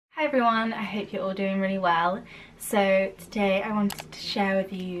Hi everyone, I hope you're all doing really well. So today I wanted to share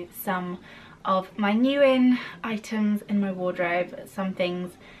with you some of my new in items in my wardrobe, some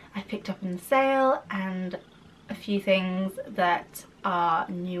things I picked up in the sale and a few things that are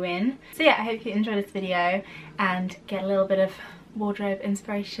new in. So yeah, I hope you enjoy this video and get a little bit of wardrobe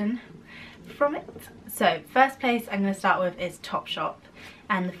inspiration from it. So first place I'm going to start with is Topshop,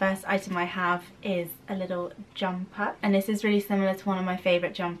 and the first item I have is a little jumper, and this is really similar to one of my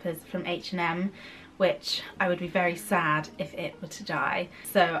favourite jumpers from H&M, which I would be very sad if it were to die.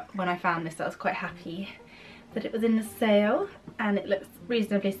 So when I found this I was quite happy that it was in the sale, and it looks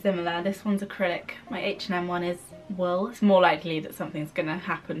reasonably similar. This one's acrylic, my H&M one is wool. It's more likely that something's gonna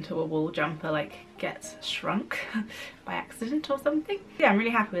happen to a wool jumper, like gets shrunk by accident or something. Yeah, I'm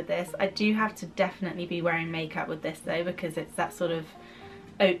really happy with this. I do have to definitely be wearing makeup with this though, because it's that sort of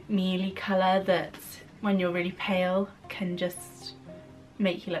oatmeal-y colour that when you're really pale can just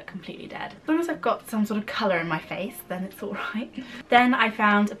make you look completely dead. As long as I've got some sort of colour in my face, then it's alright. Then I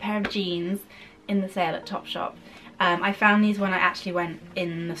found a pair of jeans in the sale at Topshop. I found these when I actually went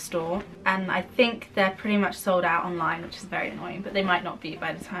in the store, and I think they're pretty much sold out online, which is very annoying, but they might not be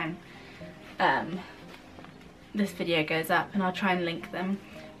by the time this video goes up, and I'll try and link them.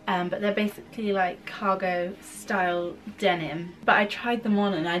 But they're basically like cargo style denim, but I tried them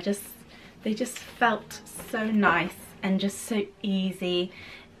on and they just felt so nice and just so easy,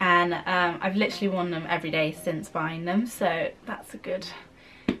 and I've literally worn them every day since buying them, so that's a good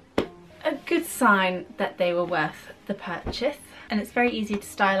sign that they were worth the purchase. And it's very easy to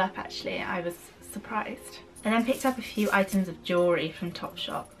style up actually, I was surprised. I then picked up a few items of jewellery from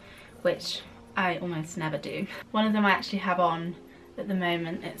Topshop, which I almost never do. One of them I actually have on at the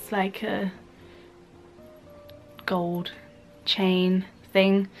moment. It's like a gold chain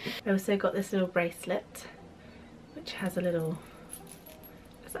thing. I also got this little bracelet which has a little,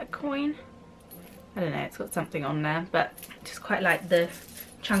 is that a coin? I don't know, it's got something on there, but just quite like the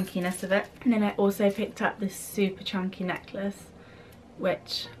chunkiness of it. And then I also picked up this super chunky necklace,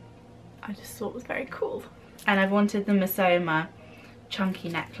 which I just thought was very cool. And I've wanted the Mosoma chunky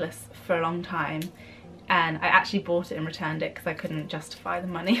necklace for a long time, and I actually bought it and returned it because I couldn't justify the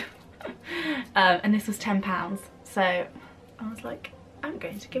money. And this was £10, so I was like, I'm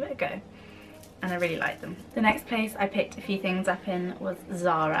going to give it a go, and I really like them. The next place I picked a few things up in was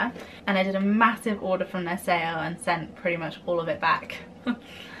Zara, and I did a massive order from their sale and sent pretty much all of it back.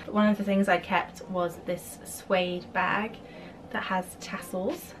 One of the things I kept was this suede bag that has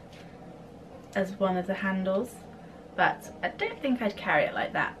tassels as one of the handles, but I don't think I'd carry it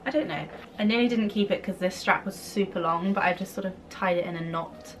like that. I don't know. I nearly didn't keep it because this strap was super long, but I've just sort of tied it in a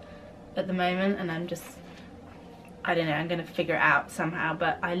knot at the moment, and I don't know, I'm going to figure it out somehow.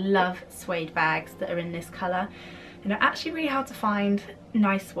 But I love suede bags that are in this colour, and they're actually really hard to find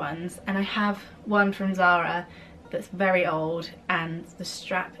nice ones, and I have one from Zara that's very old and the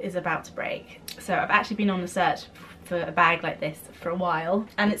strap is about to break. So I've actually been on the search for a bag like this for a while,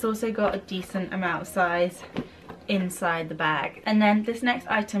 and it's also got a decent amount of size inside the bag. And then this next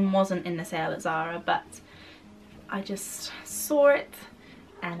item wasn't in the sale at Zara, but I just saw it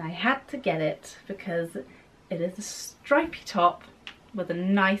and I had to get it because it is a stripy top with a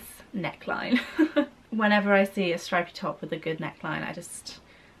nice neckline. Whenever I see a stripy top with a good neckline, I just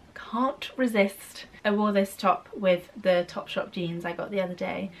can't resist. I wore this top with the Topshop jeans I got the other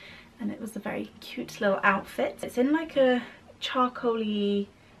day, and it was a very cute little outfit. It's in like a charcoaly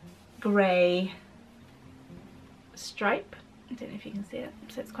grey stripe. I don't know if you can see it,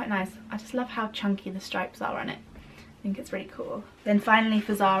 so it's quite nice. I just love how chunky the stripes are on it. I think it's really cool. Then finally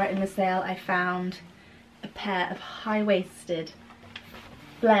for Zara in the sale I found a pair of high-waisted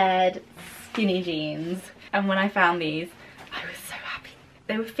flared skinny jeans, and when I found these I was so happy.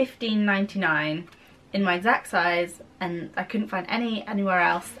 They were $15.99 in my exact size, and I couldn't find anywhere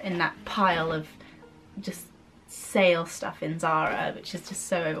else in that pile of just sale stuff in Zara, which is just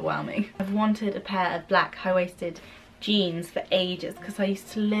so overwhelming. I've wanted a pair of black high-waisted jeans for ages because I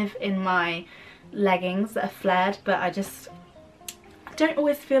used to live in my leggings that are flared, but I don't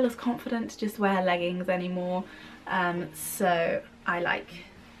always feel as confident to just wear leggings anymore, so I like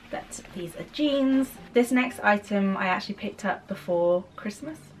that these are jeans. This next item I actually picked up before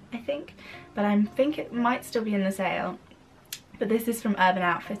Christmas, I think, but I think it might still be in the sale. But this is from Urban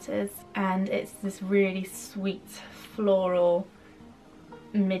Outfitters, and it's this really sweet floral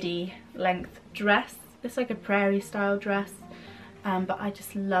midi length dress. It's like a prairie style dress, but I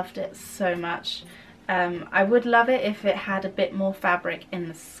just loved it so much. I would love it if it had a bit more fabric in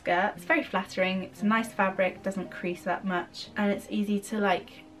the skirt. It's very flattering, it's a nice fabric, doesn't crease that much, and it's easy to like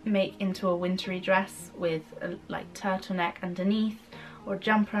make into a wintry dress with a like turtleneck underneath, or a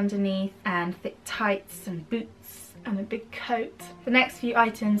jumper underneath, and thick tights and boots and a big coat. The next few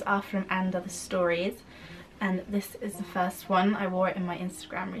items are from And Other Stories, and this is the first one. I wore it in my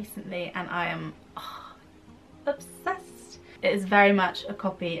Instagram recently and I am obsessed. It is very much a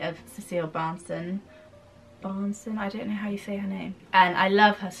copy of Cecile Barnson, I don't know how you say her name, and I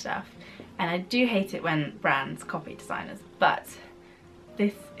love her stuff, and I do hate it when brands copy designers, but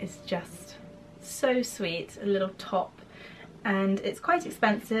this is just so sweet. A little top, and it's quite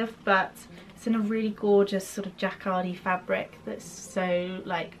expensive, but it's in a really gorgeous sort of jacquardy fabric that's so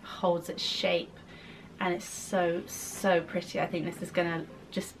like holds its shape, and it's so pretty. I think this is gonna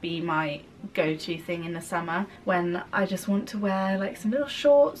just be my go-to thing in the summer when I just want to wear like some little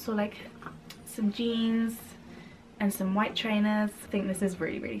shorts or like some jeans and some white trainers. I think this is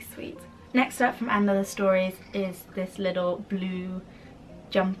really sweet. Next up from And Other Stories is this little blue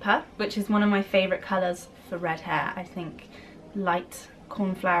jumper, which is one of my favourite colours for red hair. I think light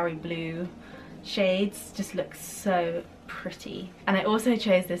cornflowery blue shades just look so pretty. And I also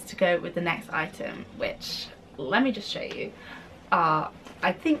chose this to go with the next item, which, let me just show you, are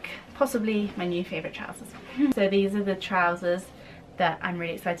I think possibly my new favourite trousers. So these are the trousers that I'm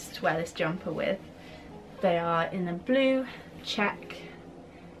really excited to wear this jumper with. They are in a blue check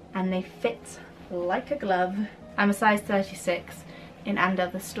and they fit like a glove. I'm a size 36 in And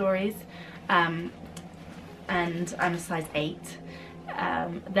Other Stories, and I'm a size 8.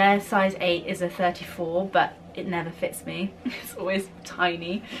 Their size 8 is a 34, but it never fits me. It's always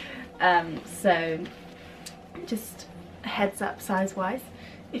tiny. So just a heads up size wise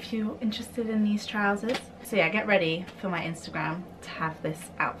if you're interested in these trousers. So yeah, get ready for my Instagram to have this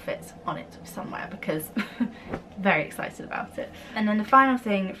outfit on it somewhere, because very excited about it. And then the final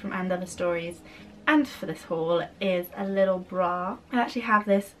thing from And Other Stories and for this haul is a little bra. I actually have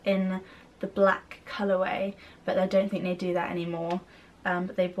this in the black colourway, but I don't think they do that anymore.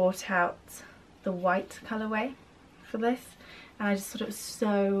 But they brought out the white colourway for this, and I just thought it was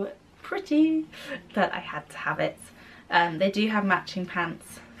so pretty that I had to have it. They do have matching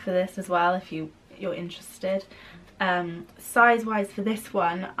pants for this as well if you're interested. Size wise for this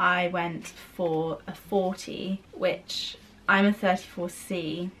one I went for a 40, which I'm a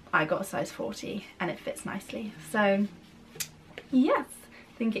 34C. I got a size 40 and it fits nicely. So yes,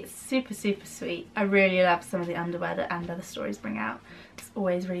 I think it's super sweet. I really love some of the underwear that And Other Stories bring out. It's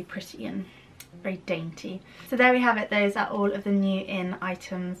always really pretty and very dainty. So there we have it. Those are all of the new in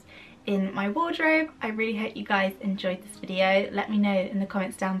items in my wardrobe. I really hope you guys enjoyed this video. Let me know in the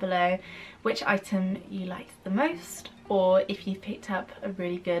comments down below which item you liked the most, or if you've picked up a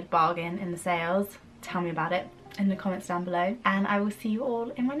really good bargain in the sales, tell me about it in the comments down below, and I will see you all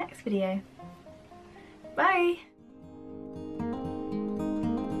in my next video. Bye!